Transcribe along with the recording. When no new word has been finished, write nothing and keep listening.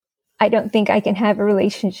I don't think I can have a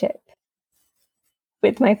relationship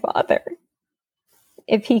with my father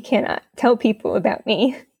if he cannot tell people about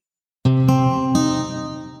me.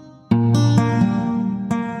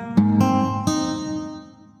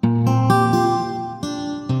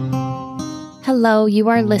 Hello, you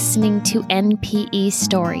are listening to NPE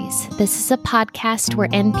Stories. This is a podcast where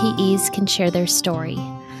NPEs can share their story.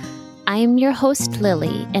 I am your host,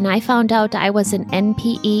 Lily, and I found out I was an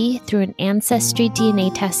NPE through an Ancestry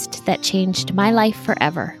DNA test that changed my life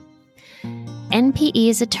forever. NPE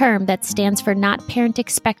is a term that stands for Not Parent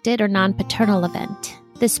Expected or Non-Paternal Event.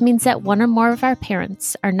 This means that one or more of our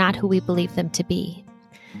parents are not who we believe them to be.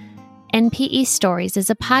 NPE Stories is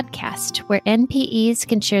a podcast where NPEs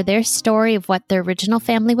can share their story of what their original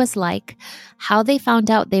family was like, how they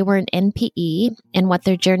found out they were an NPE, and what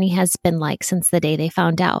their journey has been like since the day they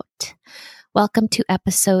found out. Welcome to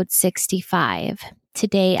episode 65.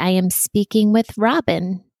 Today I am speaking with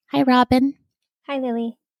Robin. Hi, Robin. Hi,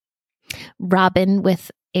 Lily. Robin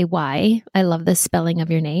with a Y. I love the spelling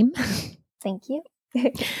of your name. Thank you.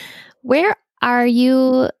 Where are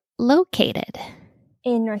you located?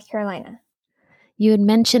 In North Carolina. You had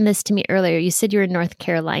mentioned this to me earlier. You said you're in North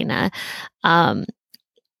Carolina. Can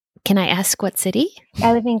I ask what city?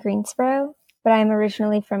 I live in Greensboro, but I'm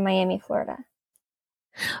originally from Miami, Florida.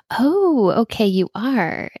 Oh, okay, you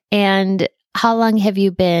are. And how long have you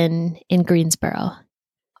been in Greensboro?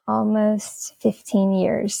 Almost 15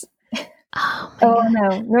 years. Oh,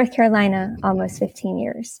 no, North Carolina, almost 15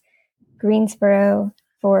 years. Greensboro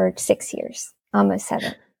for 6 years, almost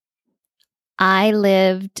 7. I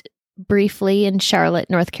lived briefly in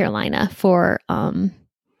Charlotte, North Carolina for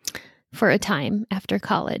a time after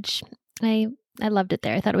college. I loved it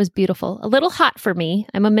there. I thought it was beautiful. A little hot for me.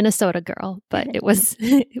 I'm a Minnesota girl, but it was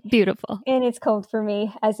beautiful. And it's cold for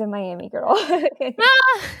me as a Miami girl.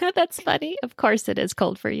 That's funny. Of course it is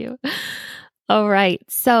cold for you. All right.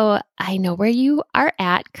 So I know where you are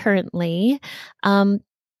at currently,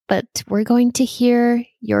 but we're going to hear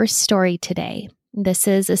your story today. This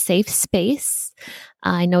is a safe space.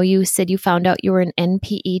 I know you said you found out you were an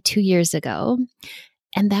NPE 2 years ago,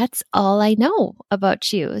 and that's all I know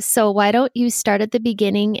about you. So why don't you start at the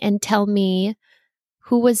beginning and tell me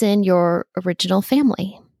who was in your original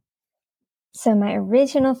family? So my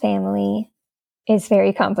original family is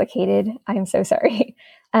very complicated. I'm so sorry.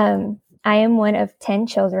 I am one of 10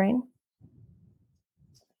 children.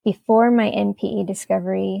 Before my NPE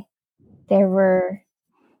discovery, there were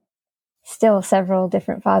still several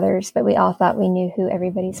different fathers, but we all thought we knew who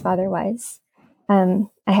everybody's father was. I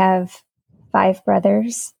have 5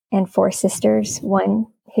 brothers and 4 sisters, one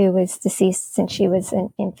who was deceased since she was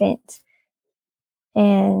an infant.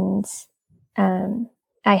 And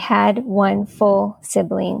I had one full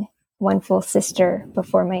sibling, one full sister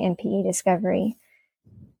before my NPE discovery.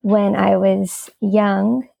 When I was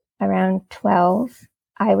young, around 12,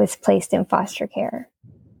 I was placed in foster care.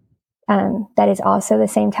 That is also the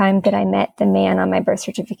same time that I met the man on my birth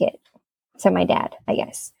certificate. So my dad, I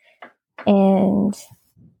guess. And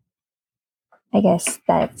I guess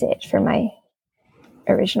that's it for my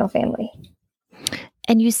original family.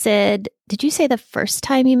 And you said, did you say the first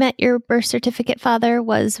time you met your birth certificate father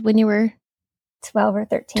was when you were 12 or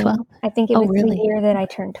 13? 12? I think it was really? the year that I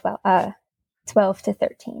turned 12 to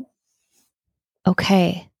 13.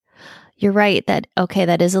 Okay. You're right. That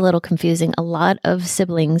is a little confusing. A lot of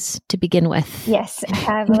siblings to begin with. Yes, I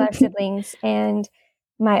have a lot of siblings, and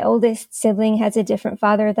my oldest sibling has a different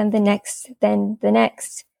father than the next, and the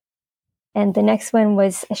next one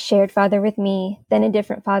was a shared father with me, then a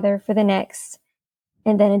different father for the next,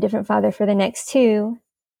 and then a different father for the next 2.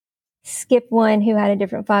 Skip one who had a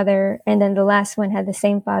different father, and then the last one had the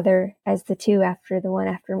same father as the 2 after the one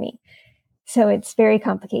after me. So it's very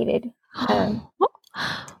complicated. Wow.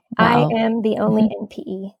 I am the only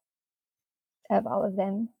NPE of all of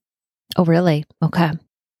them. Oh, really? Okay.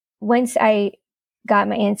 Once I got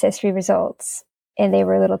my ancestry results and they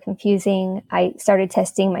were a little confusing, I started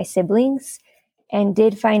testing my siblings and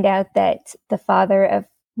did find out that the father of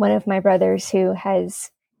one of my brothers, who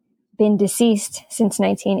has been deceased since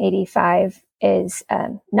 1985, is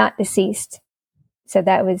not deceased. So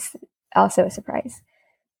that was also a surprise.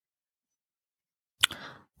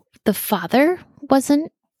 The father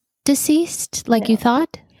wasn't deceased like you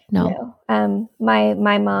thought? No.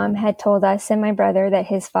 My mom had told us and my brother that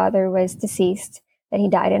his father was deceased, that he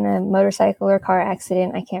died in a motorcycle or car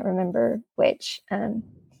accident. I can't remember which. And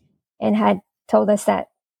had told us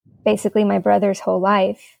that basically my brother's whole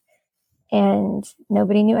life. And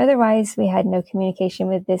nobody knew otherwise. We had no communication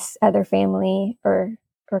with this other family or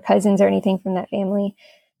cousins or anything from that family.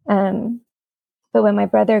 But when my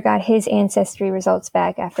brother got his ancestry results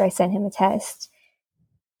back after I sent him a test,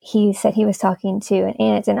 he said he was talking to an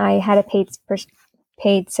aunt, and I had a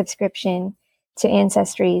paid subscription to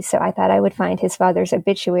Ancestry. So I thought I would find his father's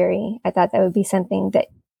obituary. I thought that would be something that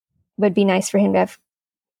would be nice for him to have,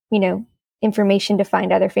 information to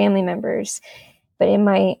find other family members. But in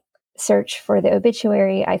my search for the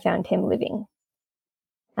obituary, I found him living.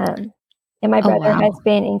 And my brother has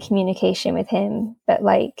been in communication with him, but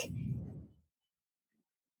like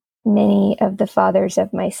many of the fathers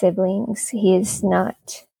of my siblings, he is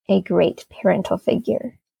not a great parental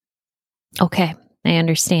figure. Okay, I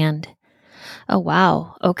understand. Oh,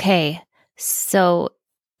 wow. Okay. So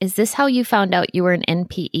is this how you found out you were an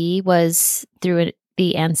NPE, was through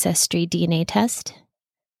the Ancestry DNA test?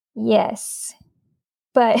 Yes.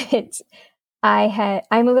 But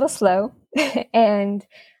I'm a little slow and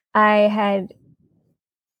I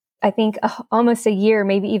think almost a year,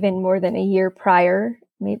 maybe even more than a year prior,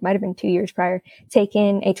 might have been 2 years prior,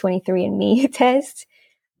 taken a 23andMe test.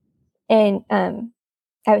 And I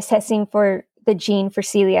was testing for the gene for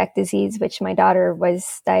celiac disease, which my daughter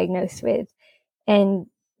was diagnosed with. And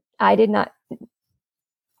I did not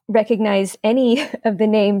recognize any of the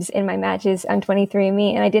names in my matches on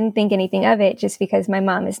 23andMe. And I didn't think anything of it just because my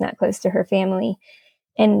mom is not close to her family.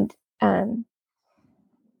 And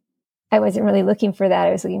I wasn't really looking for that.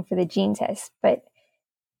 I was looking for the gene test. But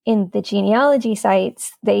in the genealogy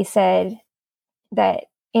sites, they said that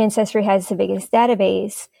Ancestry has the biggest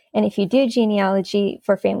database. And if you do genealogy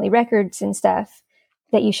for family records and stuff,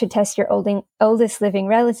 that you should test your oldest living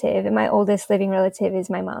relative. And my oldest living relative is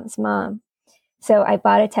my mom's mom. So I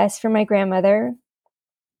bought a test for my grandmother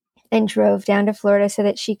and drove down to Florida so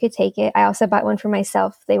that she could take it. I also bought one for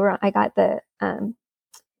myself. I got the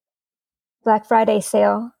Black Friday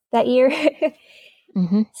sale that year.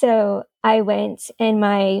 Mm-hmm. So I went, and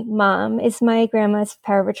my mom is my grandma's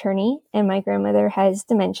power of attorney, and my grandmother has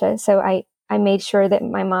dementia. So I made sure that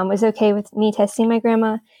my mom was okay with me testing my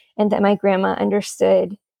grandma, and that my grandma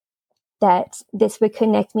understood that this would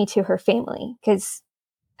connect me to her family, because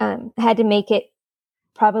I had to make it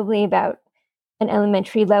probably about an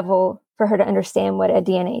elementary level for her to understand what a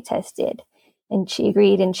DNA test did. And she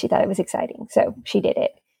agreed, and she thought it was exciting. So she did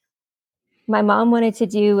it. My mom wanted to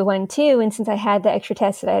do one too. And since I had the extra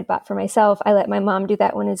test that I had bought for myself, I let my mom do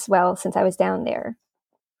that one as well, since I was down there.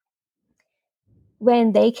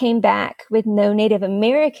 When they came back with no Native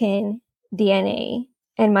American DNA,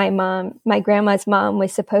 and my grandma's mom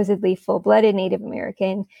was supposedly full-blooded Native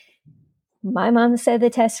American, my mom said the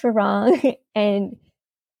tests were wrong and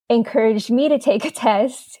encouraged me to take a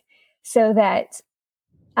test so that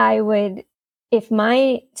I would, if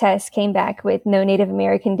my test came back with no Native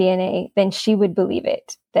American DNA, then she would believe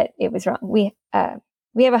it, that it was wrong. We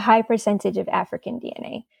have a high percentage of African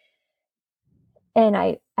DNA. And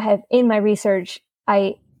I have, in my research,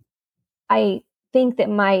 I think that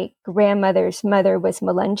my grandmother's mother was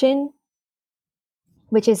Melungeon,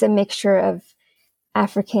 which is a mixture of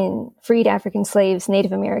freed African slaves,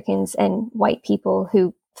 Native Americans, and white people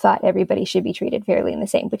who thought everybody should be treated fairly and the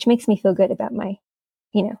same, which makes me feel good about my,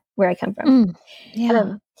 where I come from.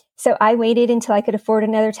 Yeah. So I waited until I could afford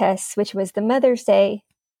another test, which was the Mother's Day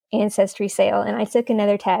Ancestry sale. And I took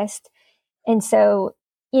another test. And so,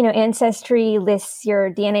 Ancestry lists your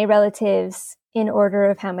DNA relatives in order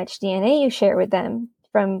of how much DNA you share with them,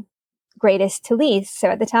 from greatest to least. So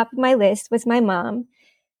at the top of my list was my mom,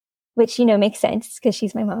 which, makes sense because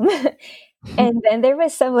she's my mom. And then there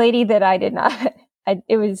was some lady that I did not,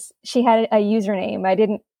 she had a username. I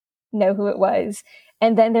didn't know who it was.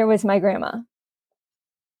 And then there was my grandma.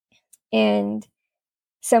 And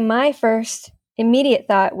so my first immediate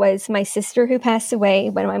thought was my sister, who passed away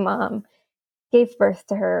when my mom gave birth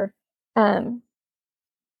to her.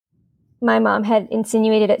 My mom had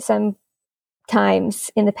insinuated at some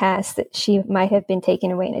times in the past that she might have been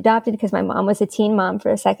taken away and adopted, because my mom was a teen mom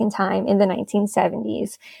for a second time in the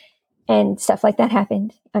 1970s. And stuff like that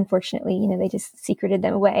happened. Unfortunately, they just secreted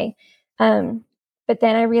them away. But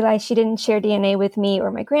then I realized she didn't share DNA with me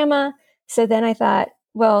or my grandma. So then I thought,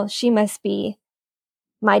 well, she must be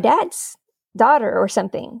my dad's daughter or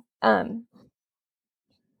something.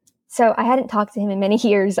 So I hadn't talked to him in many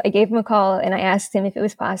years. I gave him a call and I asked him if it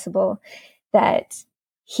was possible that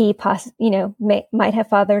he might have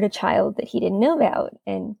fathered a child that he didn't know about.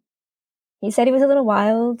 And he said he was a little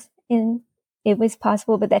wild and it was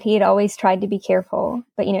possible, but that he had always tried to be careful.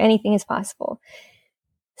 But, anything is possible.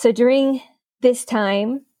 So during this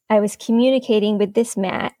time, I was communicating with this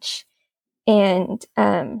match, and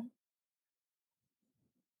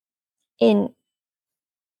it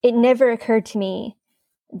never occurred to me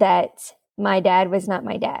that my dad was not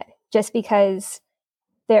my dad, just because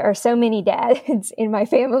there are so many dads in my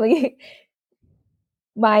family.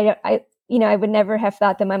 I would never have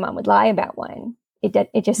thought that my mom would lie about one.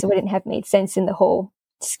 It just wouldn't have made sense in the whole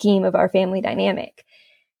scheme of our family dynamic.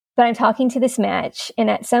 But I'm talking to this match, and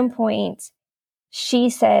at some point she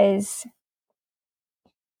says,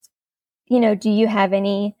 do you have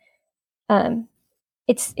any,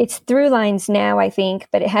 it's through lines now, I think,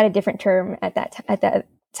 but it had a different term at that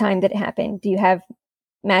time that it happened. Do you have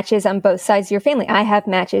matches on both sides of your family? I have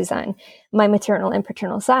matches on my maternal and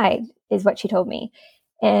paternal side, is what she told me.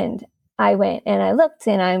 And I went and I looked,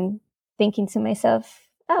 and I'm thinking to myself,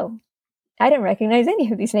 oh, I didn't recognize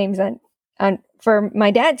any of these names on for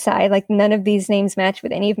my dad's side. Like, none of these names match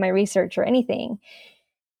with any of my research or anything.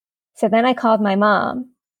 So then I called my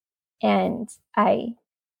mom, and I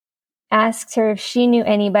asked her if she knew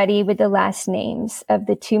anybody with the last names of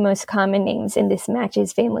the two most common names in this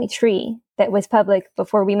match's family tree that was public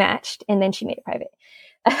before we matched, and then she made it private.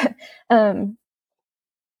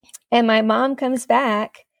 And my mom comes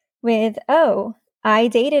back with, oh, I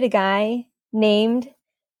dated a guy named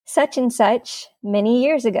such and such many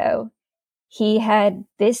years ago. He had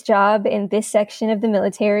this job in this section of the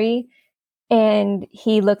military, and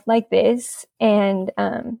he looked like this, and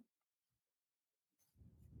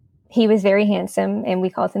he was very handsome, and we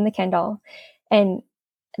called him the Ken doll. And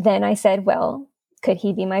then I said, well, could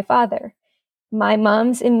he be my father? My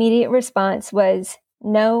mom's immediate response was,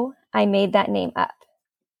 no, I made that name up.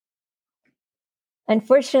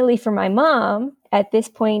 Unfortunately for my mom, at this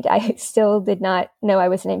point, I still did not know I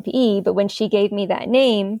was an NPE, but when she gave me that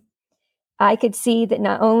name, I could see that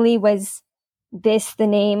not only was this the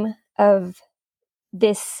name of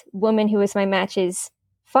this woman who was my match's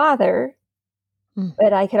father,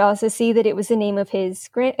 but I could also see that it was the name of his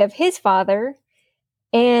father,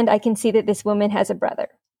 and I can see that this woman has a brother.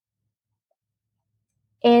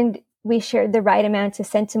 And we shared the right amount of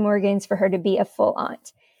centimorgans for her to be a full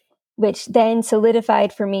aunt, which then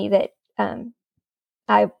solidified for me that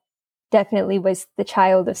I definitely was the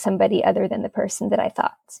child of somebody other than the person that I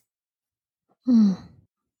thought.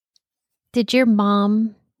 Did your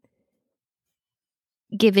mom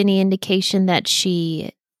give any indication that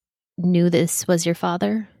she knew this was your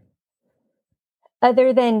father?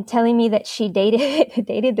 Other than telling me that she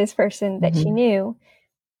dated this person that she knew,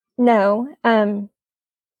 no.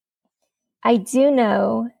 I do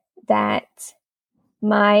know that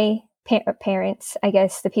my parents, I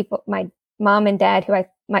guess the people, my mom and dad,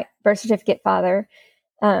 my birth certificate father,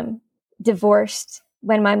 divorced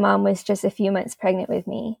when my mom was just a few months pregnant with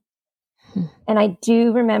me. And I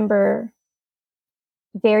do remember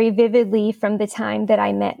very vividly from the time that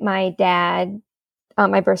I met my dad on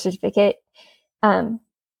my birth certificate, and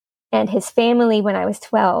his family when I was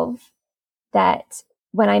 12, that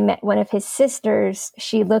when I met one of his sisters,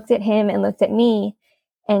 she looked at him and looked at me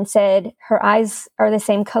and said, her eyes are the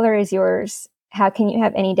same color as yours. How can you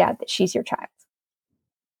have any doubt that she's your child?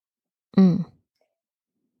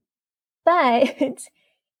 But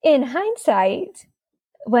in hindsight,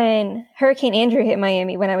 when Hurricane Andrew hit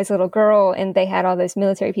Miami when I was a little girl and they had all those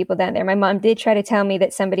military people down there, my mom did try to tell me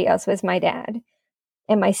that somebody else was my dad.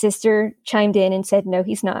 And my sister chimed in and said, no,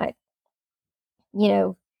 he's not.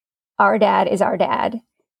 Our dad is our dad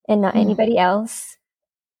and not anybody else.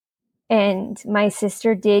 And my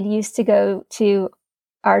sister did used to go to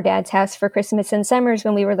our dad's house for Christmas and summers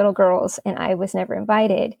when we were little girls, and I was never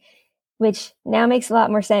invited, which now makes a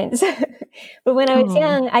lot more sense. But when I was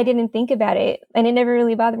young, I didn't think about it, and it never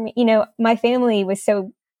really bothered me. My family was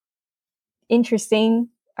so interesting,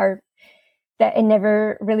 that it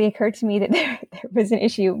never really occurred to me that there was an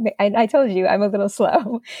issue. I told you I'm a little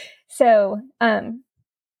slow. So,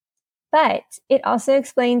 but it also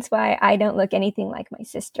explains why I don't look anything like my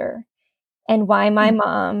sister, and why my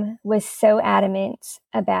mom was so adamant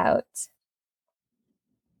about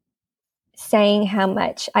saying how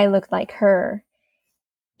much I looked like her,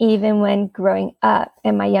 even when growing up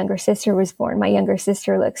and my younger sister was born. My younger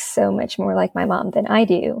sister looks so much more like my mom than I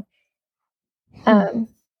do.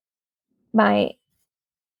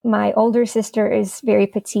 My older sister is very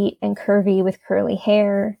petite and curvy with curly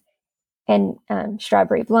hair and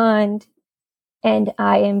strawberry blonde. And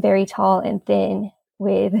I am very tall and thin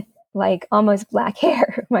with like almost black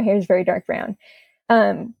hair. My hair is very dark brown.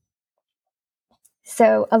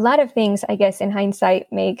 So a lot of things, I guess, in hindsight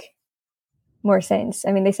make more sense.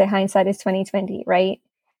 I mean, they say hindsight is 20/20, right?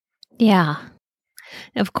 Yeah.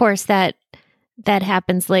 Of course, that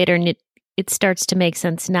happens later, and it starts to make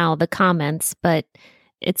sense now, the comments, but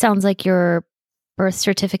it sounds like your birth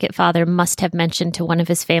certificate father must have mentioned to one of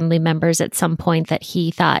his family members at some point that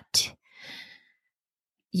he thought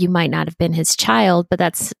you might not have been his child, but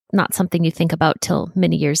that's not something you think about till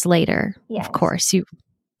many years later. Yes. Of course, you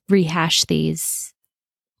rehash these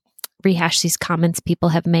comments people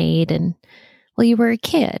have made, and well, you were a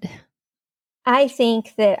kid. I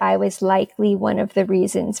think that I was likely one of the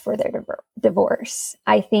reasons for their divorce.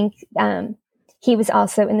 I think he was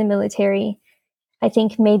also in the military. I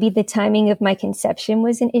think maybe the timing of my conception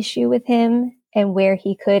was an issue with him and where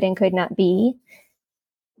he could and could not be.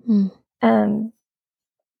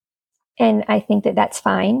 And I think that that's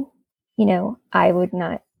fine. You know, I would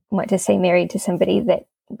not want to stay married to somebody that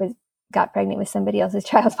got pregnant with somebody else's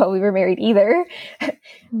child while we were married either.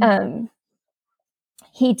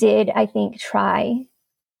 He did, I think, try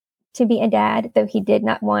to be a dad, though he did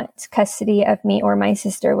not want custody of me or my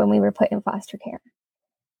sister when we were put in foster care.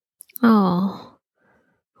 Oh,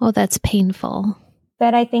 that's painful.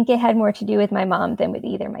 But I think it had more to do with my mom than with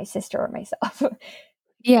either my sister or myself.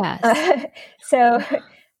 Yes. So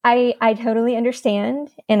I totally understand,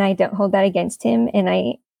 and I don't hold that against him. And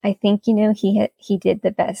I think, you know, he did the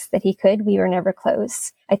best that he could. We were never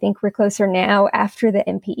close. I think we're closer now after the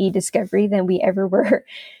NPE discovery than we ever were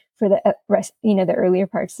for the rest, you know, the earlier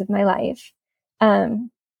parts of my life. So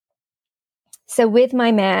with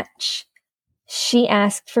my match, she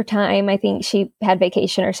asked for time. I think she had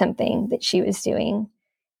vacation or something that she was doing.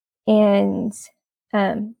 And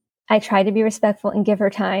I tried to be respectful and give her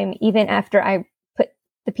time, even after I put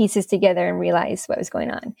the pieces together and realized what was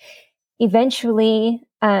going on. Eventually,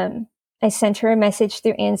 I sent her a message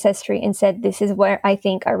through Ancestry and said, this is where I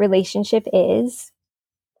think our relationship is.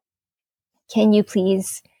 Can you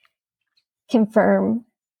please confirm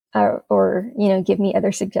or you know, give me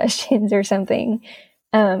other suggestions or something?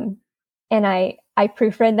 And I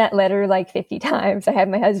proofread that letter like 50 times. I had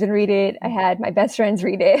my husband read it. I had my best friends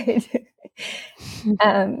read it.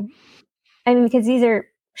 I mean, because these are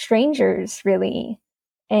strangers, really.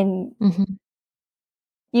 And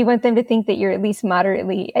you want them to think that you're at least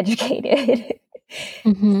moderately educated.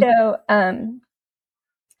 So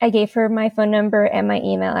I gave her my phone number and my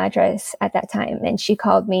email address at that time. And she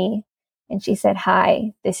called me and she said,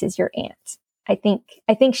 "Hi, this is your aunt." I think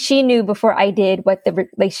she knew before I did what the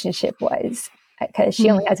relationship was, because she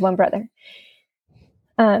only has one brother.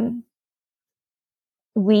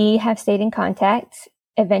 We have stayed in contact.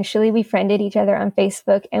 Eventually we friended each other on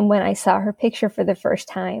Facebook. And when I saw her picture for the first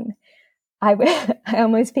time, I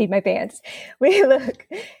almost peed my pants. We look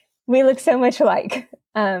so much alike.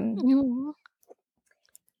 And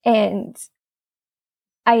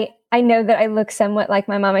I know that I look somewhat like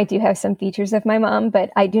my mom. I do have some features of my mom,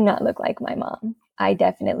 but I do not look like my mom. I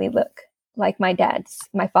definitely look like my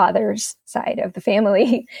father's side of the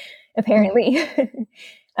family, apparently.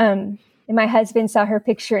 And my husband saw her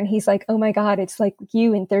picture and he's like, "Oh my God, it's like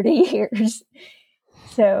you in 30 years.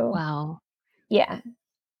 So, wow. Yeah.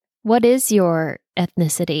 What is your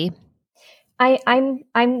ethnicity?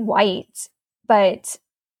 I'm white, but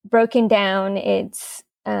broken down, it's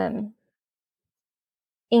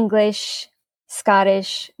English,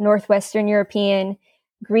 Scottish, Northwestern European,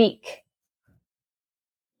 Greek,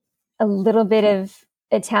 a little bit of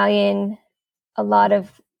Italian, a lot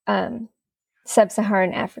of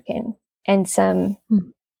Sub-Saharan African, and some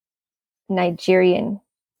Nigerian.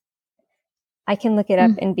 I can look it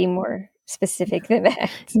up and be more specific than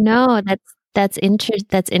that. No, that's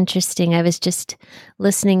interesting. I was just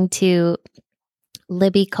listening to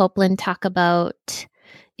Libby Copeland talk about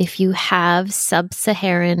if you have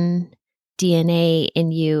Sub-Saharan DNA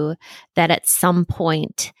in you, that at some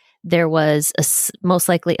point there was most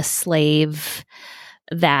likely a slave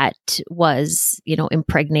that was, you know,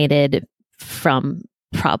 impregnated from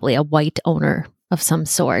probably a white owner of some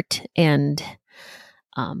sort. And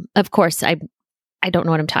of course, I don't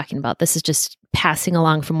know what I'm talking about. This is just passing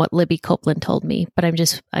along from what Libby Copeland told me, but I'm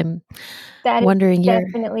wondering. That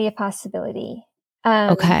is definitely a possibility.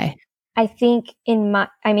 Okay. I think in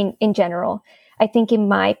general, I think in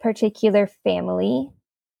my particular family,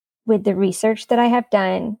 with the research that I have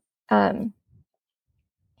done, I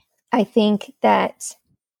think that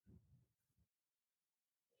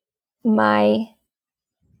my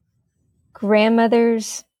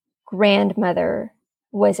grandmother's grandmother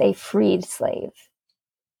was a freed slave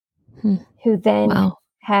who then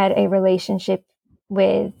had a relationship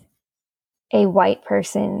with a white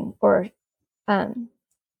person or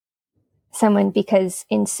someone, because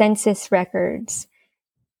in census records,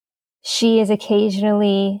 she is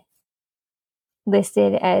occasionally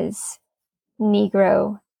listed as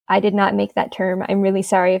Negro. I did not make that term. I'm really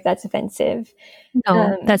sorry if that's offensive.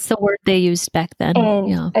 No, that's the word they used back then.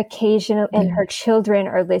 And occasionally, and her children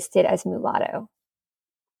are listed as mulatto.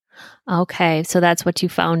 Okay, so that's what you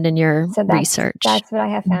found in your research. That's what I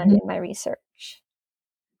have found in my research.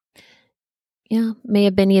 Yeah, may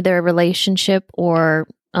have been either a relationship or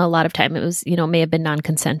a lot of time it was, may have been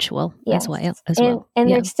non-consensual as well. And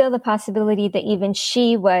there's still the possibility that even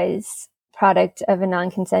she was product of a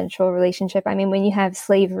non-consensual relationship. I mean, when you have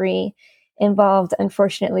slavery involved,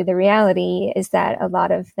 unfortunately, the reality is that a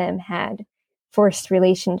lot of them had forced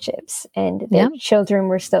relationships and their children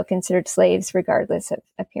were still considered slaves regardless of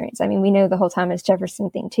appearance. I mean, we know the whole Thomas Jefferson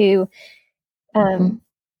thing too. And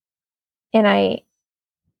I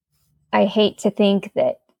hate to think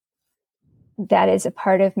that is a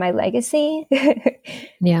part of my legacy.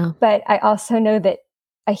 Yeah. But I also know that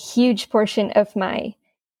a huge portion of my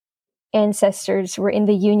ancestors were in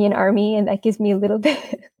the Union Army, and that gives me a little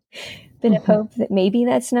bit of hope that maybe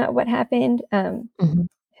that's not what happened.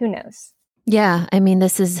 Who knows? Yeah. I mean,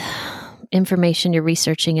 this is information you're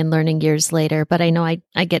researching and learning years later, but I know I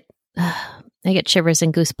get shivers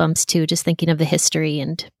and goosebumps too, just thinking of the history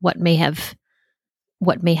and what may have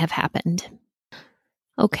happened.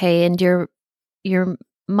 Okay. And your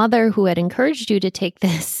mother, who had encouraged you to take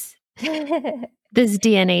this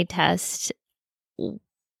DNA test,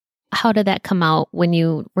 how did that come out when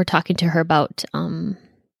you were talking to her about oh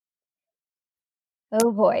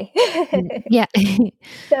boy. Yeah.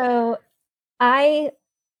 So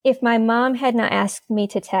if my mom had not asked me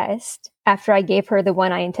to test after I gave her the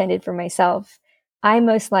one I intended for myself, I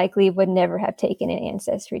most likely would never have taken an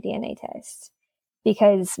ancestry DNA test,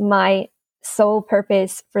 because my sole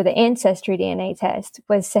purpose for the ancestry DNA test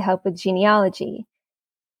was to help with genealogy.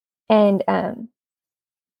 And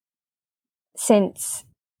since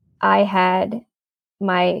I had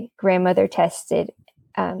my grandmother tested,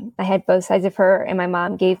 I had both sides of her, and my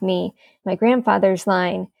mom gave me my grandfather's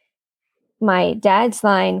line. My dad's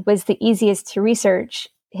line was the easiest to research.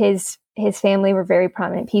 His family were very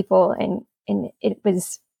prominent people, and it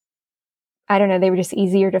was, I don't know, they were just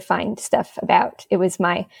easier to find stuff about. It was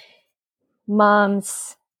my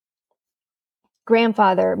mom's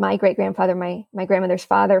grandfather, my great-grandfather, my grandmother's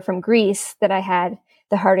father from Greece that I had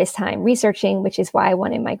the hardest time researching, which is why I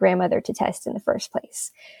wanted my grandmother to test in the first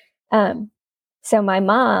place. So my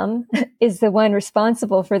mom is the one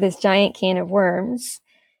responsible for this giant can of worms.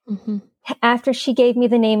 After she gave me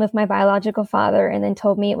the name of my biological father and then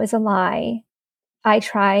told me it was a lie, I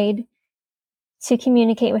tried to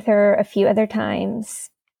communicate with her a few other times,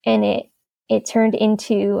 and it turned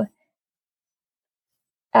into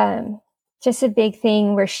just a big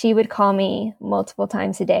thing where she would call me multiple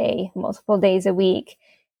times a day, multiple days a week,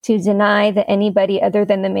 to deny that anybody other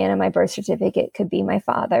than the man on my birth certificate could be my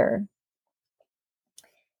father.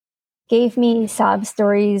 Gave me sob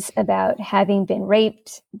stories about having been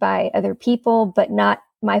raped by other people, but not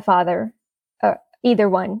my father, either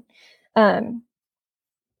one.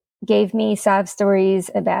 Gave me sob stories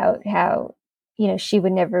about how, she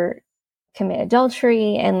would never commit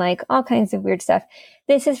adultery and like all kinds of weird stuff.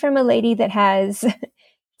 This is from a lady that has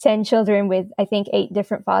 10 children with, I think, 8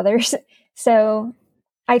 different fathers. So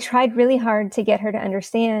I tried really hard to get her to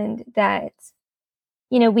understand that,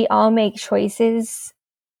 we all make choices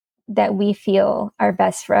that we feel are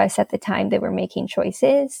best for us at the time that we're making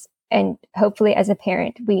choices. And hopefully as a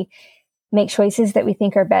parent, we make choices that we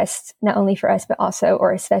think are best, not only for us, but also,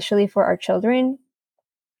 or especially for our children.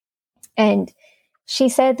 And she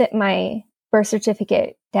said that my birth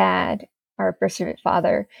certificate dad, or birth certificate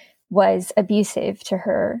father, was abusive to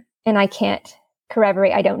her. And I can't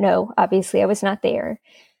corroborate. I don't know. Obviously, I was not there.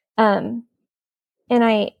 When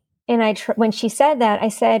she said that, I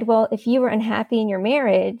said, well, if you were unhappy in your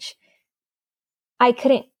marriage,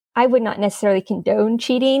 I would not necessarily condone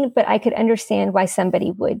cheating, but I could understand why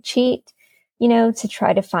somebody would cheat, to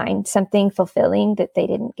try to find something fulfilling that they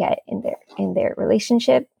didn't get in their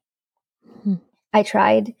relationship. I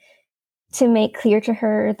tried to make clear to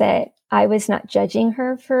her that I was not judging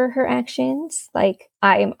her for her actions. Like,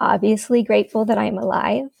 I am obviously grateful that I'm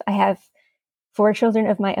alive. I have 4 children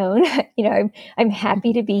of my own. I'm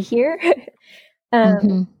happy to be here.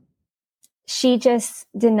 She just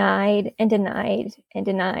denied and denied and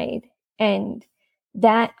denied. And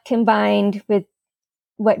that, combined with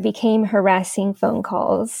what became harassing phone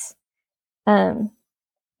calls,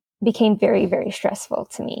 became very, very stressful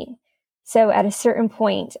to me. So at a certain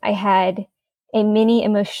point, I had a mini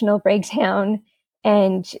emotional breakdown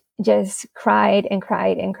and just cried and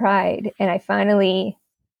cried and cried. And I finally,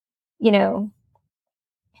 I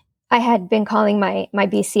had been calling my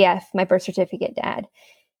BCF, my birth certificate dad,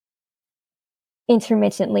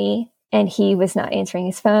 intermittently, and he was not answering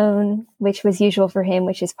his phone, which was usual for him,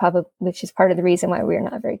 which is part of the reason why we're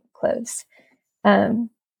not very close. And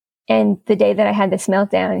And the day that I had this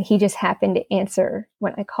meltdown, he just happened to answer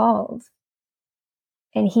when I called.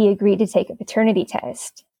 And he agreed to take a paternity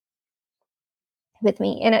test with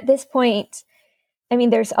me. And at this point, I mean,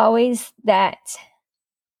 there's always that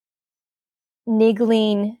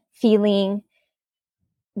niggling feeling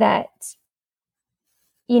that,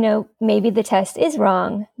 maybe the test is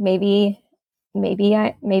wrong. Maybe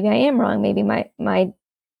I am wrong. Maybe my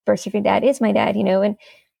birth certificate dad is my dad,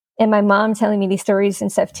 and my mom telling me these stories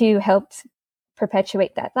and stuff too helped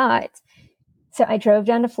perpetuate that thought. So I drove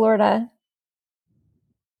down to Florida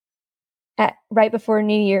right before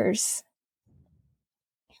New Year's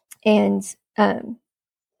and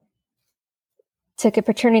took a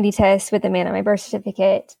paternity test with the man on my birth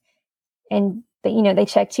certificate. And they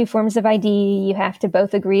check 2 forms of ID. You have to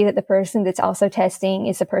both agree that the person that's also testing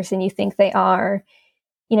is the person you think they are,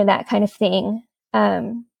 that kind of thing.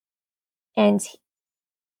 And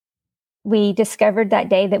we discovered that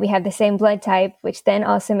day that we had the same blood type, which then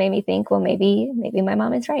also made me think, well, maybe my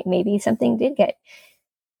mom is right. Maybe something did get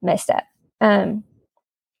messed up.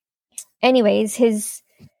 Anyways,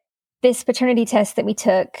 this paternity test that we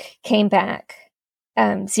took came back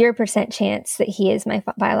 0% chance that he is my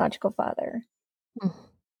biological father.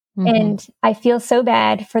 Mm-hmm. And I feel so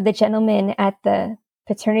bad for the gentleman at the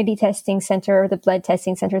paternity testing center or the blood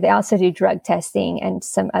testing center. They also do drug testing and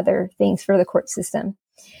some other things for the court system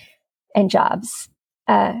and jobs.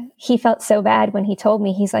 He felt so bad when he told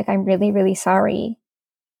me, he's like, I'm really, really sorry,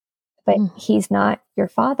 but he's not your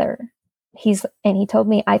father. And he told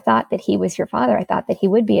me, I thought that he was your father. I thought that he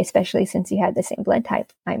would be, especially since you had the same blood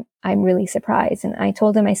type. I'm really surprised. And I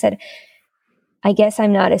told him, I said, I guess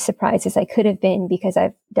I'm not as surprised as I could have been because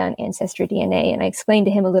I've done ancestry DNA. And I explained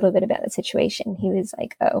to him a little bit about the situation. He was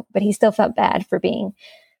like, oh, but he still felt bad for being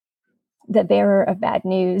the bearer of bad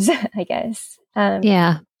news, I guess.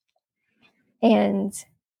 Yeah. And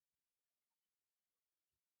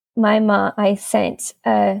my mom, I sent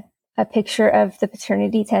a picture of the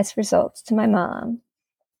paternity test results to my mom.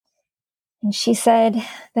 And she said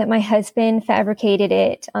that my husband fabricated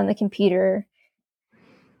it on the computer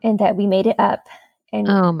and that we made it up. And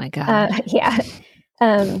oh my God. Yeah.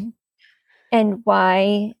 And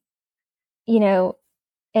why,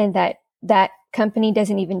 and that company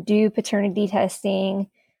doesn't even do paternity testing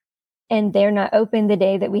and they're not open the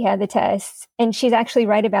day that we had the tests. And she's actually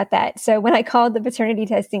right about that. So when I called the paternity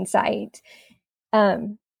testing site,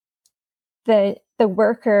 the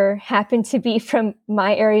worker happened to be from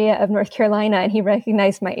my area of North Carolina, and he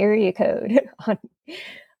recognized my area code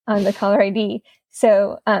on the caller ID.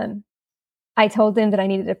 So I told him that I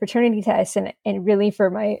needed a paternity test, and really for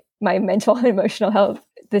my mental and emotional health,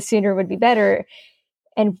 the sooner would be better.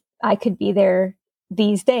 And I could be there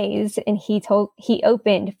these days. And he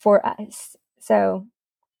opened for us. So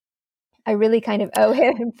I really kind of owe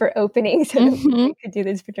him for opening so that we could do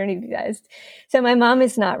this paternity test. So my mom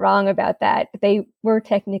is not wrong about that. They were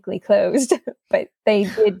technically closed, but they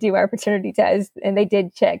did do our paternity test and they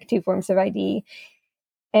did check 2 forms of ID.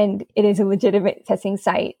 And it is a legitimate testing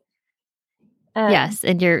site. Yes.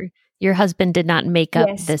 And your husband did not make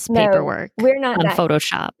up this paperwork on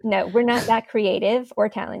Photoshop. No, we're not that creative or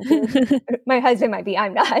talented. My husband might be,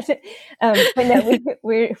 I'm not. But no,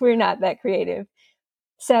 we're not that creative.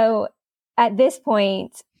 So at this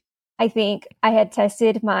point, I think I had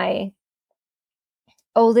tested my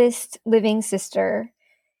oldest living sister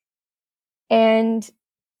and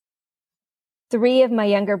 3 of my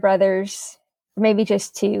younger brothers, maybe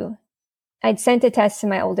just 2. I'd sent a test to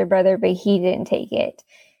my older brother, but he didn't take it,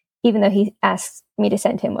 even though he asked me to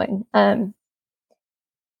send him one.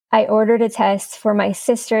 I ordered a test for my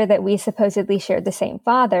sister that we supposedly shared the same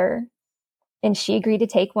father, and she agreed to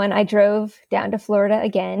take one. I drove down to Florida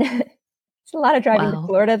again. It's a lot of driving to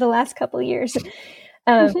Florida the last couple of years,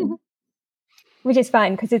 which is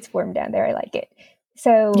fine because it's warm down there. I like it.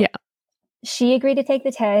 So yeah. She agreed to take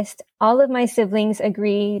the test. All of my siblings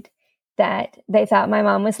agreed that they thought my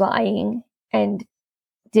mom was lying and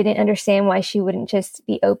didn't understand why she wouldn't just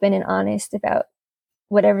be open and honest about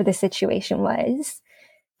whatever the situation was.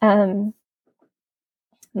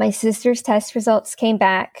 My sister's test results came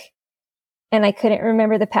back and I couldn't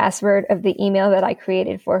remember the password of the email that I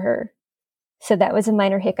created for her. So that was a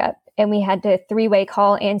minor hiccup. And we had to 3-way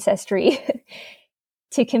call Ancestry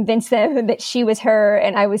to convince them that she was her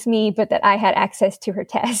and I was me, but that I had access to her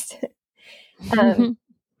test.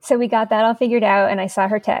 So we got that all figured out and I saw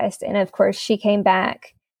her test. And of course, she came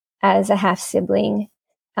back as a half sibling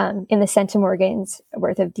in the centimorgans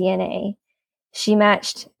worth of DNA. She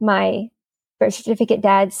matched my birth certificate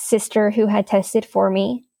dad's sister who had tested for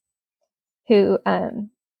me, who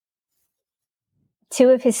two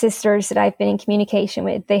of his sisters that I've been in communication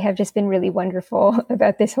with, they have just been really wonderful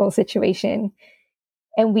about this whole situation.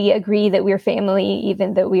 And we agree that we're family,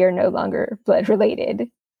 even though we are no longer blood related.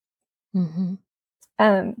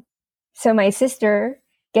 Mm-hmm. So my sister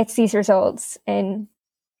gets these results, and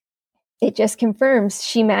it just confirms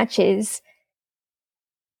she matches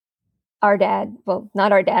our dad. Well,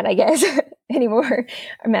 not our dad, I guess, anymore.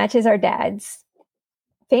 Matches our dad's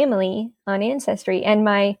family on Ancestry. And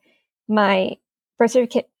my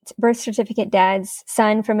birth certificate dad's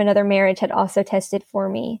son from another marriage had also tested for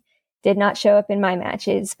me. Did not show up in my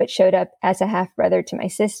matches, but showed up as a half brother to my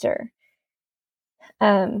sister.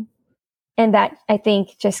 And that, I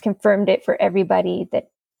think, just confirmed it for everybody that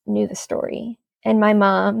knew the story. And my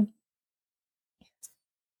mom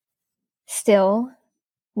still,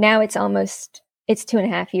 now it's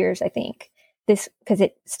 2.5 years, I think, this, because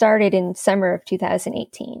it started in summer of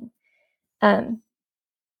 2018.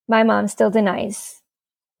 My mom still denies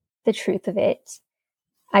the truth of it.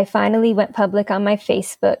 I finally went public on my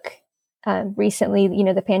Facebook recently. You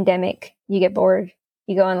know, the pandemic, you get bored,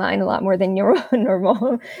 you go online a lot more than you're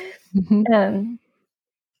normal. Mm-hmm.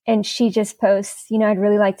 And she just posts, you know, I'd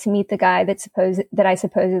really like to meet the guy that I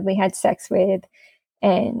supposedly had sex with.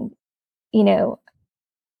 And, you know,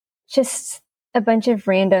 just a bunch of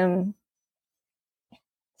random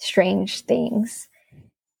strange things.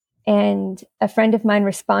 And a friend of mine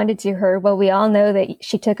responded to her, well, we all know that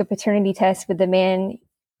she took a paternity test with the man,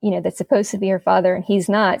 you know, that's supposed to be her father, and he's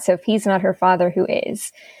not. So if he's not her father, who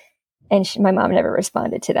is? And my mom never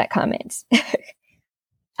responded to that comment.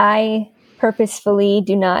 I purposefully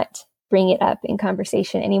do not bring it up in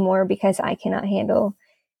conversation anymore because I cannot handle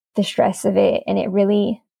the stress of it. And it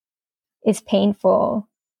really is painful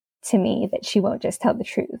to me that she won't just tell the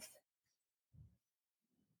truth.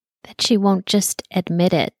 That she won't just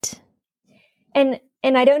admit it. And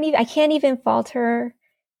I can't even fault her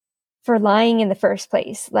for lying in the first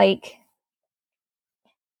place. Like,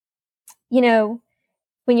 you know,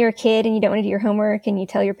 when you're a kid and you don't want to do your homework and you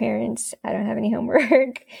tell your parents, I don't have any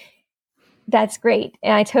homework, that's great.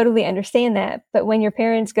 And I totally understand that. But when your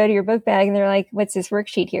parents go to your book bag and they're like, what's this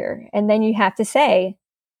worksheet here? And then you have to say,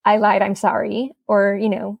 I lied, I'm sorry. Or, you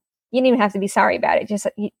know, you don't even have to be sorry about it. Just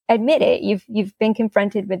admit it. You've been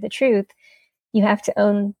confronted with the truth. You have to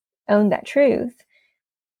own that truth.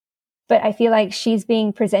 But I feel like she's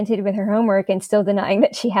being presented with her homework and still denying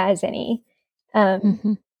that she has any.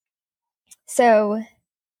 Mm-hmm. So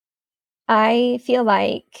I feel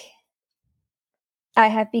like I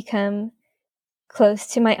have become close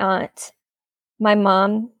to my aunt. My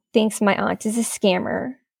mom thinks my aunt is a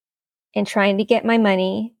scammer and trying to get my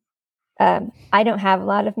money. I don't have a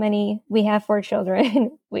lot of money. We have 4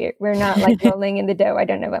 children. We're not like rolling in the dough. I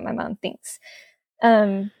don't know what my mom thinks.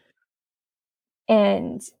 And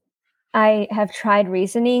I have tried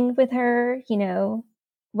reasoning with her, you know,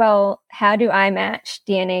 well, how do I match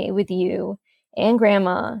DNA with you and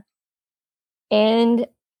grandma? And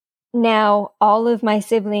now all of my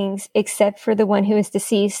siblings, except for the one who is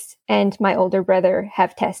deceased and my older brother,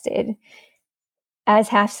 have tested as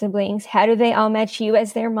half siblings. How do they all match you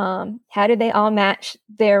as their mom? How do they all match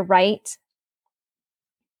their right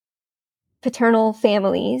paternal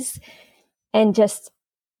families? And just,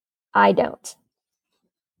 I don't.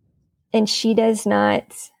 And she does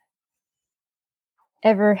not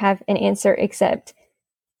ever have an answer except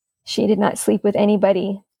she did not sleep with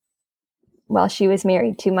anybody while she was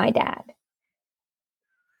married to my dad.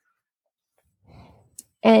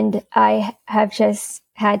 And I have just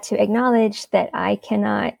had to acknowledge that I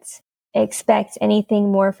cannot expect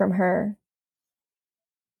anything more from her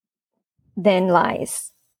than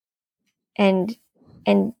lies. And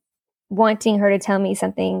wanting her to tell me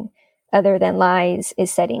something other than lies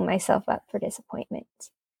is setting myself up for disappointment.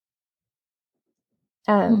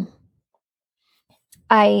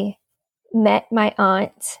 I met my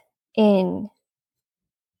aunt in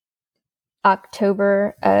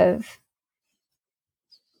October of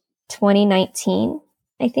 2019,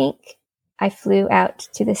 I think. I flew out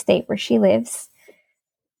to the state where she lives.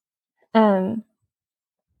 And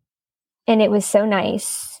it was so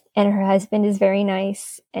nice. And her husband is very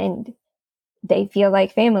nice. And they feel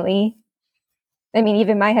like family. I mean,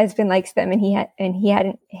 even my husband likes them, and he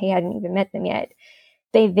hadn't even met them yet.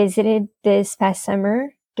 They visited this past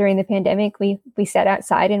summer during the pandemic. We sat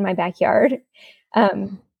outside in my backyard.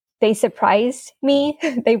 They surprised me.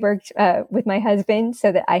 They worked with my husband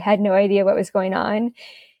so that I had no idea what was going on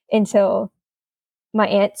until my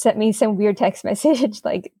aunt sent me some weird text message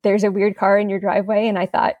like, there's a weird car in your driveway. And I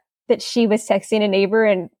thought that she was texting a neighbor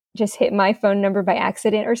and just hit my phone number by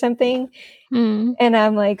accident or something. And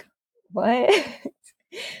I'm like, what?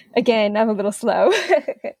 Again, I'm a little slow.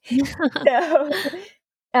 So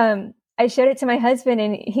I showed it to my husband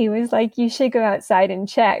and he was like, you should go outside and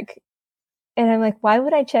check. And I'm like, why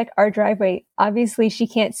would I check our driveway? Obviously, she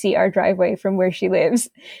can't see our driveway from where she lives.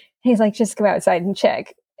 And he's like, just go outside and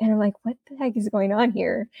check. And I'm like, what the heck is going on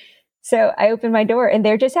here? So I opened my door and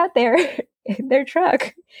they're just out there in their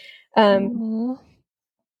truck. So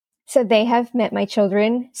they have met my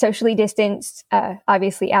children, socially distanced,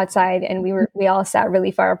 obviously outside, and we all sat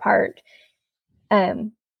really far apart.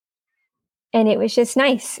 And it was just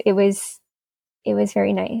nice. It was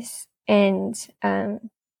very nice. And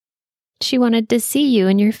she wanted to see you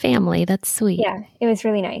and your family. That's sweet. Yeah, it was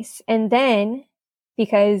really nice. And then,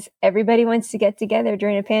 because everybody wants to get together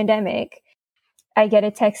during a pandemic, I get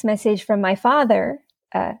a text message from my father,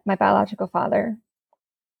 my biological father,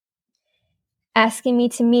 asking me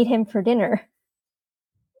to meet him for dinner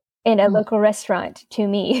in a local restaurant to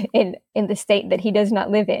me in the state that he does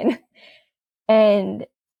not live in. And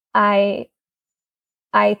I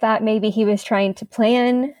thought maybe he was trying to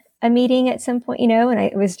plan a meeting at some point, and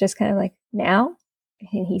I was just kind of like, now?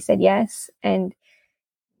 And he said yes. And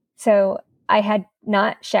so I had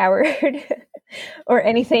not showered or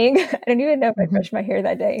anything. I don't even know if I brushed my hair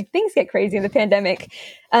that day. Things get crazy in the pandemic.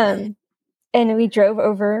 And we drove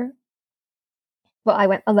over. Well, I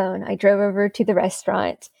went alone. I drove over to the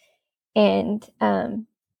restaurant and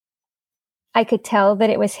I could tell that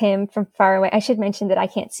it was him from far away. I should mention that I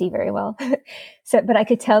can't see very well. But I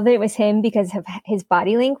could tell that it was him because of his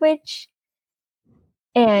body language.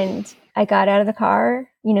 And I got out of the car,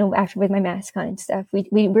 after with my mask on and stuff.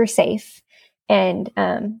 We were safe and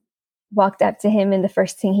walked up to him. And the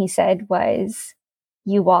first thing he said was,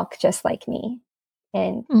 "You walk just like me."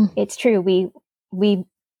 And it's true.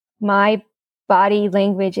 My body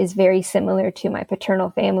language is very similar to my paternal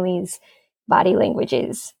family's body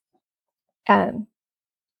languages. And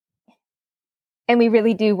we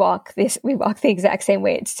really do we walk the exact same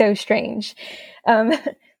way. It's so strange. And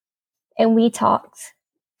we talked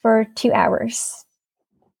for 2 hours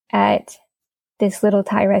at this little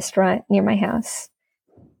Thai restaurant near my house.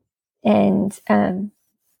 And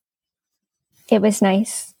it was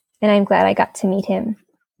nice. And I'm glad I got to meet him.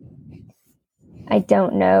 I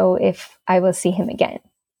don't know if I will see him again.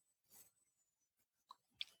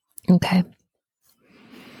 Okay.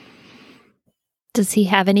 Does he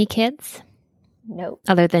have any kids? No.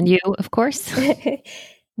 Other than you, of course?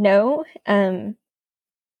 No.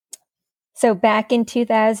 So back in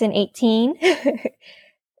 2018,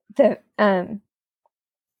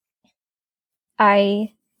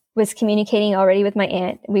 I was communicating already with my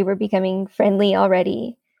aunt. We were becoming friendly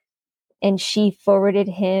already. And she forwarded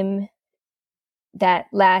him that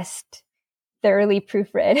last thoroughly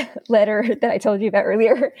proofread letter that I told you about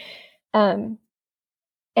earlier.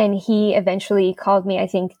 And he eventually called me, I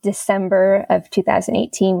think December of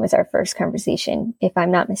 2018 was our first conversation, if I'm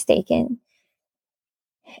not mistaken.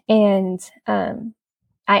 And I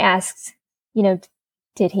asked,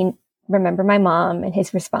 did he remember my mom? And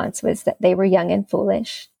his response was that they were young and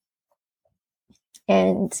foolish.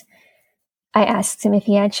 And I asked him if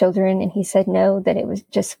he had children, and he said no, that it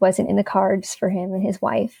wasn't in the cards for him and his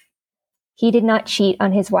wife. He did not cheat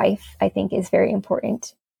on his wife, I think is very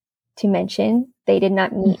important to mention. They did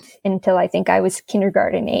not meet until I think I was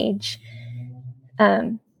kindergarten age,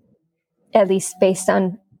 at least based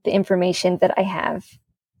on the information that I have.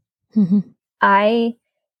 Mm-hmm. I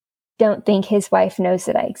don't think his wife knows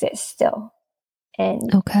that I exist still.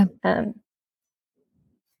 And okay.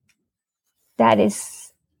 That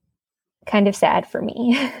is kind of sad for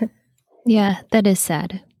me. Yeah, that is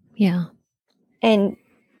sad. Yeah. And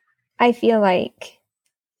I feel like,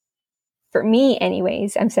 for me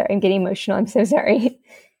anyways, I'm sorry, I'm getting emotional. I'm so sorry.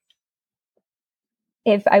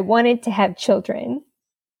 If I wanted to have children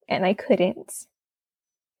and I couldn't,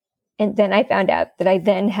 and then I found out that I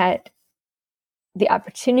then had the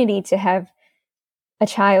opportunity to have a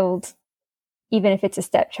child, even if it's a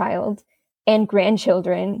stepchild, and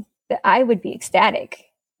grandchildren, that I would be ecstatic.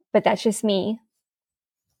 But that's just me.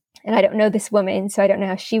 And I don't know this woman, so I don't know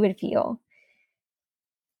how she would feel.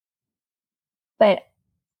 But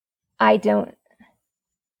I don't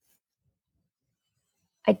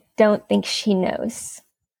think she knows.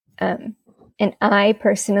 And I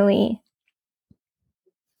personally,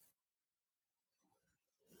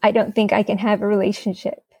 I don't think I can have a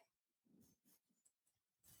relationship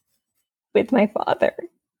with my father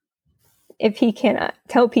if he cannot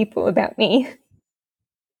tell people about me.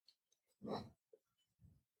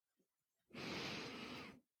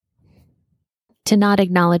 To not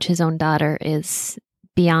acknowledge his own daughter is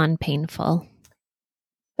beyond painful.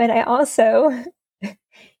 But I also,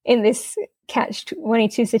 in this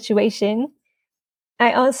catch-22 situation,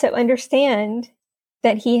 I also understand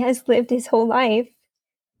that he has lived his whole life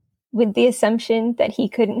with the assumption that he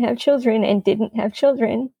couldn't have children and didn't have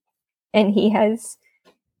children. And he has,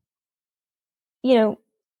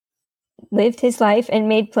 lived his life and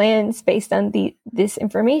made plans based on this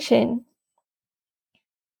information.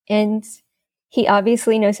 And he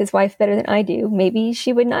obviously knows his wife better than I do. Maybe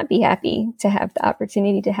she would not be happy to have the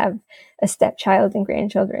opportunity to have a stepchild and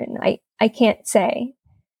grandchildren. I can't say.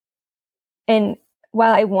 And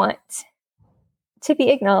while I want to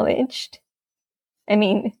be acknowledged, I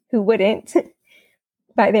mean, who wouldn't,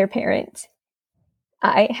 by their parent,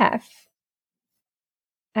 I have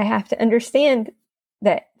to understand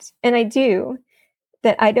that, and I do,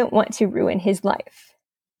 that I don't want to ruin his life.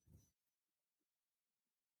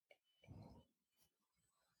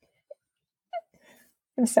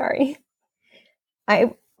 I'm sorry.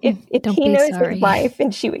 If he knows his wife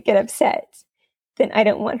and she would get upset, then I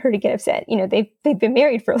don't want her to get upset. They've been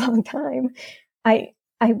married for a long time. I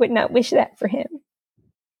would not wish that for him.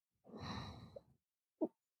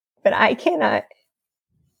 But I cannot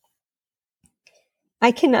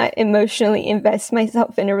emotionally invest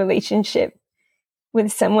myself in a relationship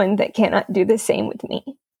with someone that cannot do the same with me.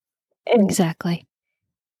 Exactly.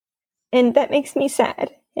 And that makes me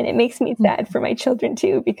sad. And it makes me sad for my children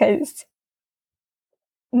too, because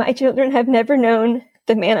my children have never known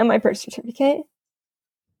the man on my birth certificate.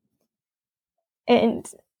 And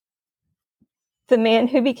the man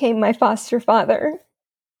who became my foster father,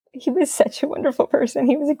 he was such a wonderful person.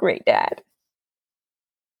 He was a great dad.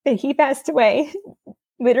 But he passed away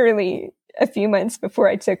literally a few months before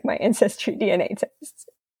I took my ancestry DNA test.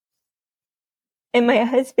 And my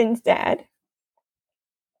husband's dad,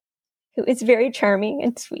 who is very charming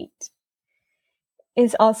and sweet,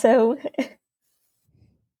 is also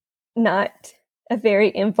not a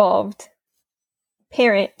very involved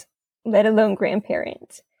parent, let alone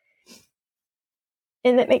grandparent.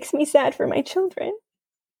 And that makes me sad for my children.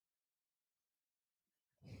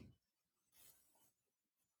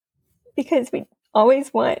 Because we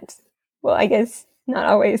always want, well, I guess not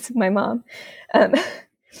always, my mom.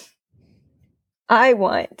 I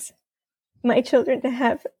want my children to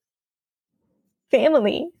have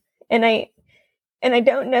family. And I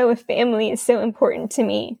don't know if family is so important to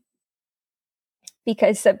me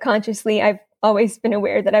because subconsciously I've always been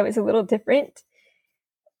aware that I was a little different,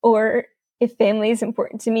 or if family is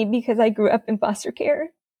important to me because I grew up in foster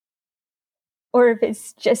care, or if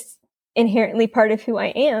it's just inherently part of who I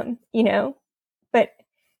am, But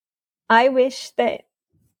I wish that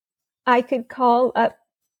I could call up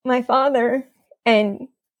my father and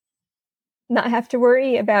not have to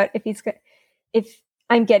worry about if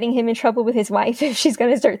I'm getting him in trouble with his wife, if she's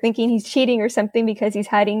going to start thinking he's cheating or something because he's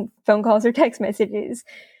hiding phone calls or text messages,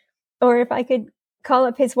 or if I could call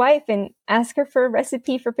up his wife and ask her for a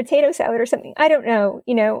recipe for potato salad or something. I don't know,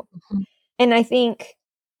 Mm-hmm. And I think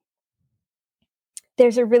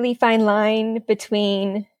there's a really fine line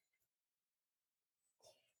between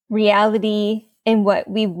reality and what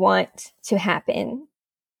we want to happen.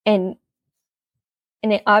 And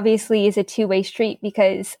it obviously is a two-way street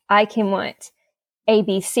because I can want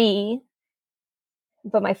ABC,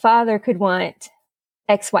 but my father could want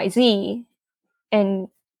XYZ, and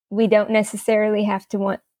we don't necessarily have to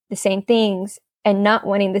want the same things, and not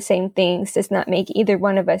wanting the same things does not make either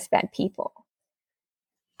one of us bad people.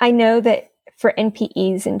 I know that for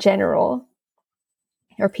NPEs in general,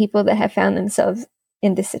 or people that have found themselves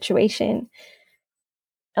in this situation,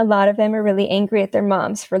 a lot of them are really angry at their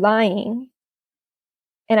moms for lying.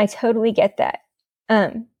 And I totally get that.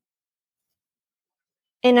 And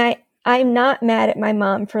I'm not mad at my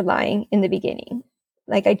mom for lying in the beginning.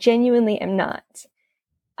 Like, I genuinely am not.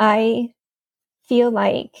 I feel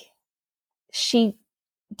like she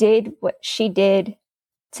did what she did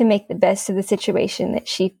to make the best of the situation that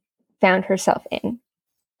she found herself in.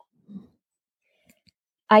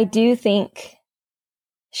 I do think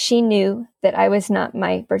she knew that I was not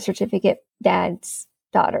my birth certificate dad's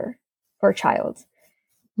daughter or child.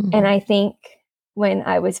 Mm-hmm. And I think when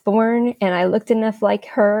I was born and I looked enough like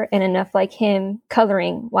her and enough like him,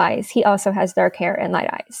 coloring wise, he also has dark hair and light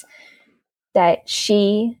eyes, that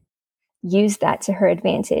she used that to her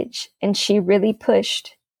advantage. And she really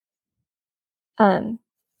pushed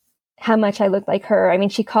how much I looked like her. I mean,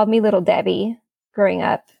 she called me Little Debbie growing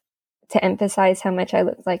up to emphasize how much I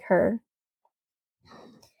looked like her.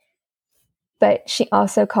 But she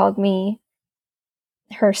also called me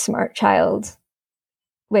her smart child,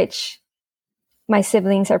 which my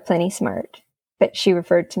siblings are plenty smart, but she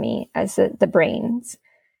referred to me as the brains.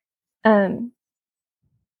 And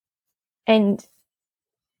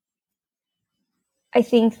I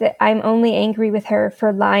think that I'm only angry with her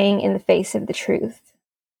for lying in the face of the truth,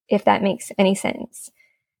 if that makes any sense.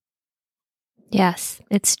 Yes,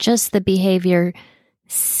 it's just the behavior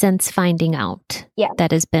since finding out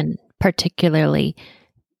that has been particularly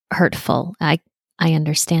hurtful. I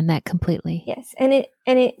understand that completely. Yes, and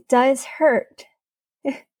it does hurt.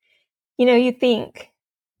 You think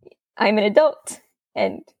I'm an adult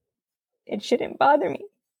and it shouldn't bother me.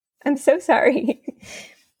 I'm so sorry.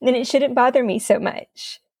 And it shouldn't bother me so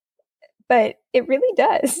much. But it really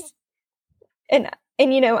does. And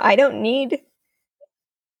I don't need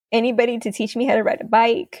anybody to teach me how to ride a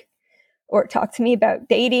bike or talk to me about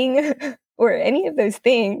dating or any of those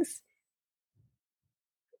things.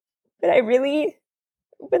 But I really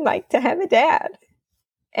would like to have a dad.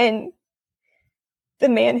 And the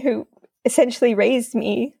man who essentially raised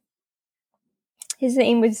me, his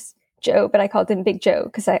name was Joe, but I called him Big Joe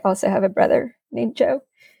because I also have a brother named Joe.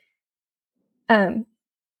 I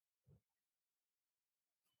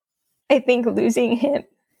think losing him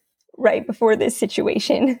right before this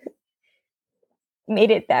situation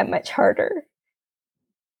made it that much harder.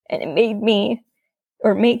 And it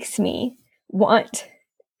makes me want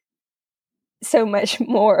so much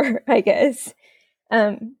more, I guess.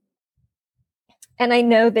 And I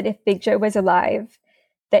know that if Big Joe was alive,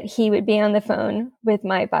 that he would be on the phone with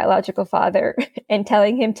my biological father and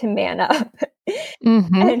telling him to man up.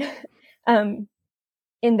 Mm-hmm. And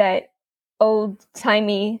in that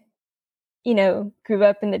old-timey, grew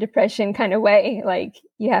up in the Depression kind of way, like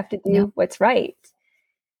you have to do what's right.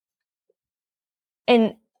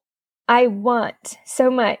 And I want so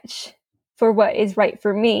much for what is right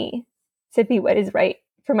for me to be what is right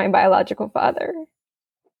for my biological father.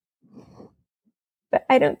 But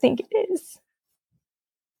I don't think it is.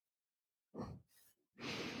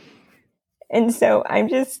 And so I'm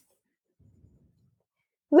just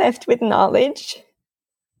left with knowledge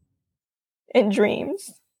and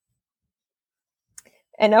dreams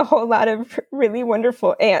and a whole lot of really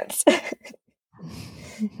wonderful aunts.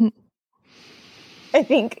 I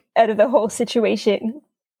think out of the whole situation,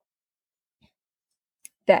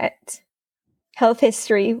 that health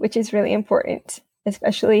history, which is really important,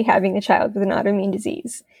 especially having a child with an autoimmune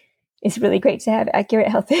disease, is really great to have accurate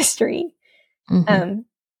health history. Mm-hmm.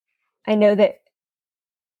 I know that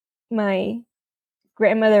my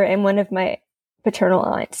grandmother and one of my paternal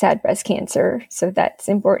aunts had breast cancer, so that's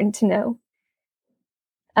important to know.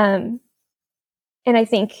 And I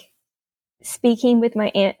think speaking with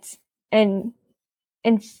my aunt and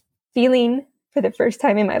feeling for the first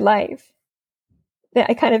time in my life that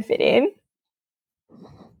I kind of fit in,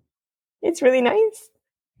 it's really nice.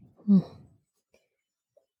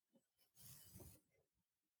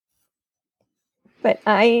 But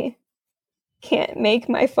I can't make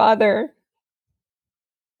my father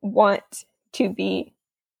want to be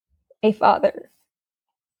a father.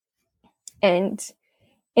 And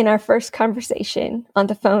in our first conversation on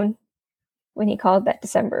the phone, when he called that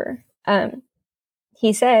December,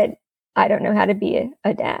 he said, I don't know how to be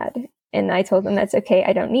a dad. And I told him that's okay.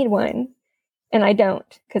 I don't need one. And I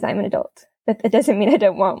don't, because I'm an adult. But that doesn't mean I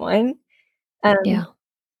don't want one. And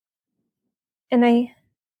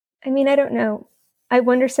I don't know. I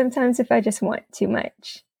wonder sometimes if I just want too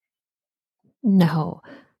much. No.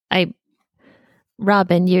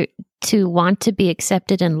 Robin, to want to be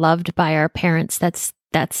accepted and loved by our parents, that's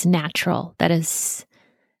natural. That is,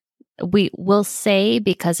 we will say,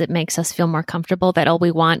 because it makes us feel more comfortable, that all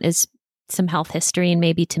we want is some health history and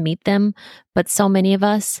maybe to meet them. But so many of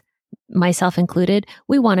us, myself included,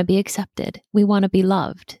 we want to be accepted. We want to be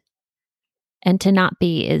loved. And to not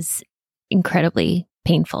be is incredibly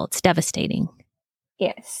painful. It's devastating.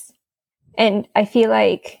 Yes. And I feel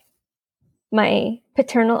like my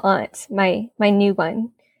paternal aunt, my new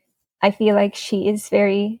one, I feel like she is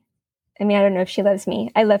very, I don't know if she loves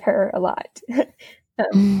me. I love her a lot.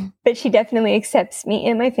 But she definitely accepts me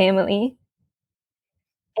and my family.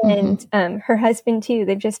 And her husband too.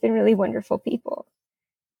 They've just been really wonderful people.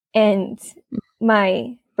 And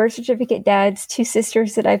my birth certificate dad's two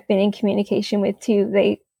sisters that I've been in communication with too,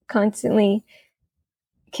 they constantly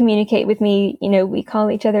communicate with me. We call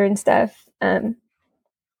each other and stuff.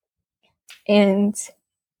 And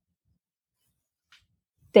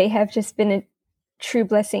they have just been a true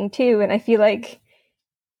blessing too. And I feel like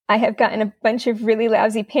I have gotten a bunch of really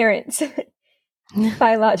lousy parents,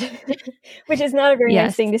 biologically, which is not a very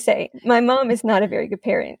nice thing to say. My mom is not a very good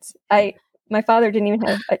parent. My father didn't even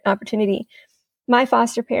have an opportunity. My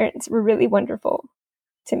foster parents were really wonderful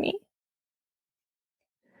to me.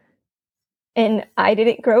 And I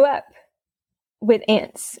didn't grow up with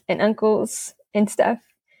aunts and uncles and stuff.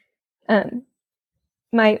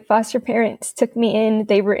 my foster parents took me in.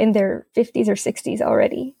 They were in their 50s or 60s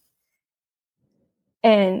already.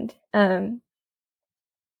 And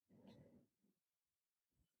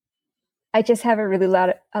I just have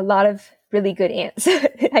a lot of really good aunts,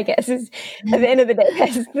 I guess, is at the end of the day,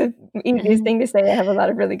 that's the easiest thing to say. I have a lot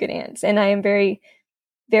of really good aunts, and I am very,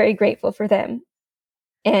 very grateful for them.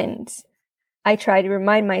 And I try to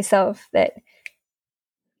remind myself that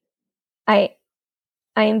I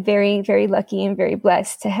am very, very lucky and very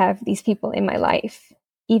blessed to have these people in my life,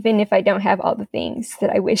 even if I don't have all the things that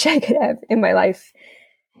I wish I could have in my life,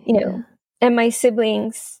 and my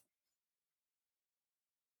siblings,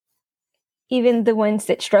 even the ones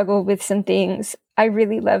that struggle with some things, I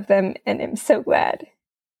really love them and am so glad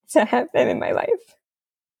to have them in my life.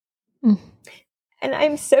 Mm. And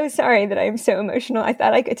I'm so sorry that I'm so emotional. I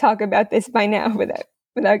thought I could talk about this by now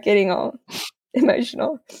without getting all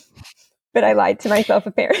emotional. But I lied to myself,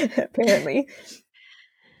 apparently.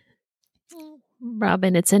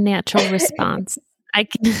 Robin, it's a natural response. I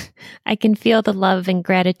can feel the love and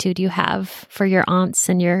gratitude you have for your aunts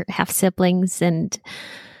and your half siblings, and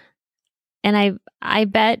I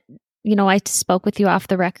bet, I spoke with you off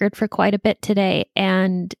the record for quite a bit today,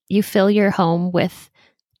 and you fill your home with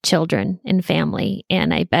children and family.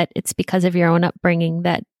 And I bet it's because of your own upbringing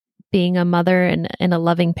that being a mother and a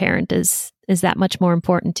loving parent is that much more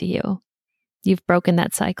important to you. You've broken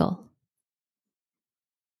that cycle.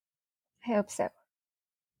 I hope so.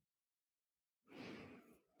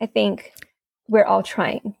 I think we're all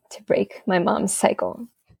trying to break my mom's cycle.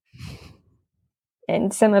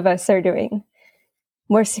 And some of us are doing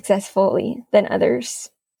more successfully than others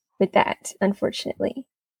with that, unfortunately.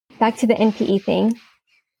 Back to the NPE thing.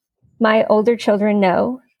 My older children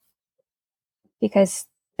know, because,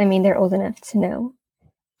 they're old enough to know.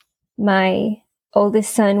 My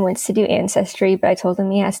oldest son wants to do Ancestry, but I told him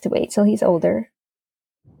he has to wait till he's older.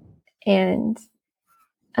 And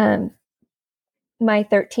my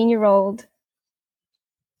 13-year-old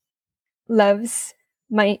loves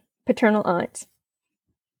my paternal aunt.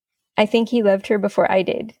 I think he loved her before I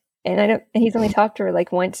did. And he's only talked to her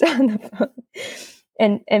like once on the phone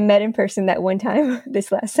and met in person that one time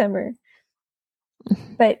this last summer.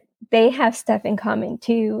 But they have stuff in common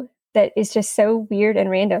too that is just so weird and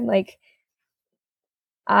random. Like,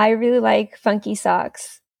 I really like funky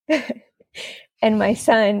socks and my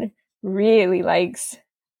son really likes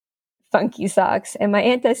funky socks, and my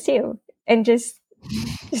aunt does too. And just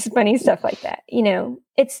funny stuff like that.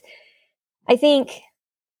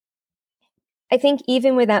 I think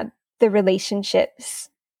even without the relationships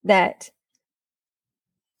that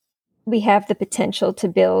we have the potential to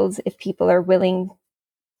build, if people are willing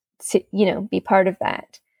to, be part of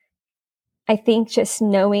that, I think just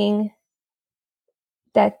knowing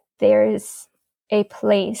that there's a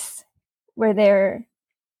place where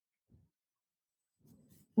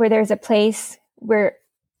there's a place where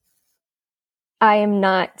I am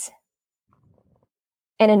not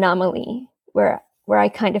an anomaly, where I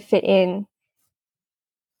kind of fit in.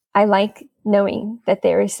 I like knowing that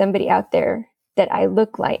there is somebody out there that I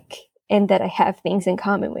look like and that I have things in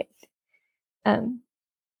common with. And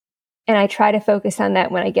I try to focus on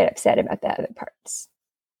that when I get upset about the other parts.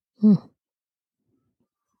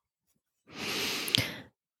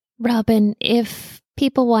 Robin, if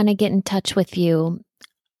people want to get in touch with you,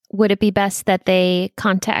 would it be best that they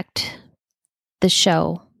contact the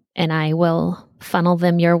show and I will funnel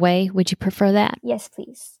them your way? Would you prefer that? Yes,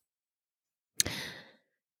 please.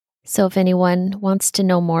 So if anyone wants to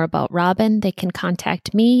know more about Robin, they can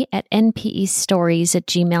contact me at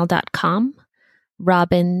npestories@gmail.com.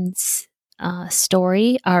 Robin's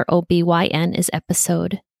story, ROBYN, is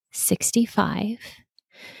episode 65.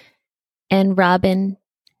 And Robin,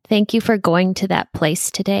 thank you for going to that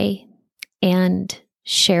place today and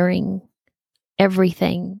sharing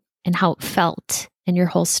everything and how it felt and your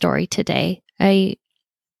whole story today. I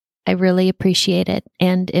really appreciate it,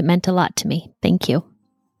 and it meant a lot to me. Thank you.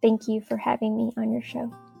 Thank you for having me on your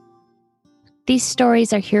show. These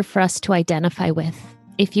stories are here for us to identify with.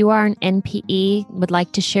 If you are an NPE, would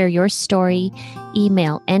like to share your story,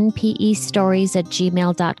 email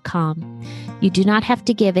npestories@gmail.com. You do not have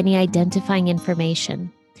to give any identifying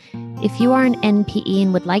information. If you are an NPE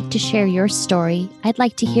and would like to share your story, I'd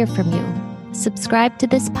like to hear from you. Subscribe to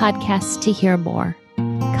this podcast to hear more.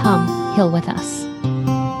 Come heal with us.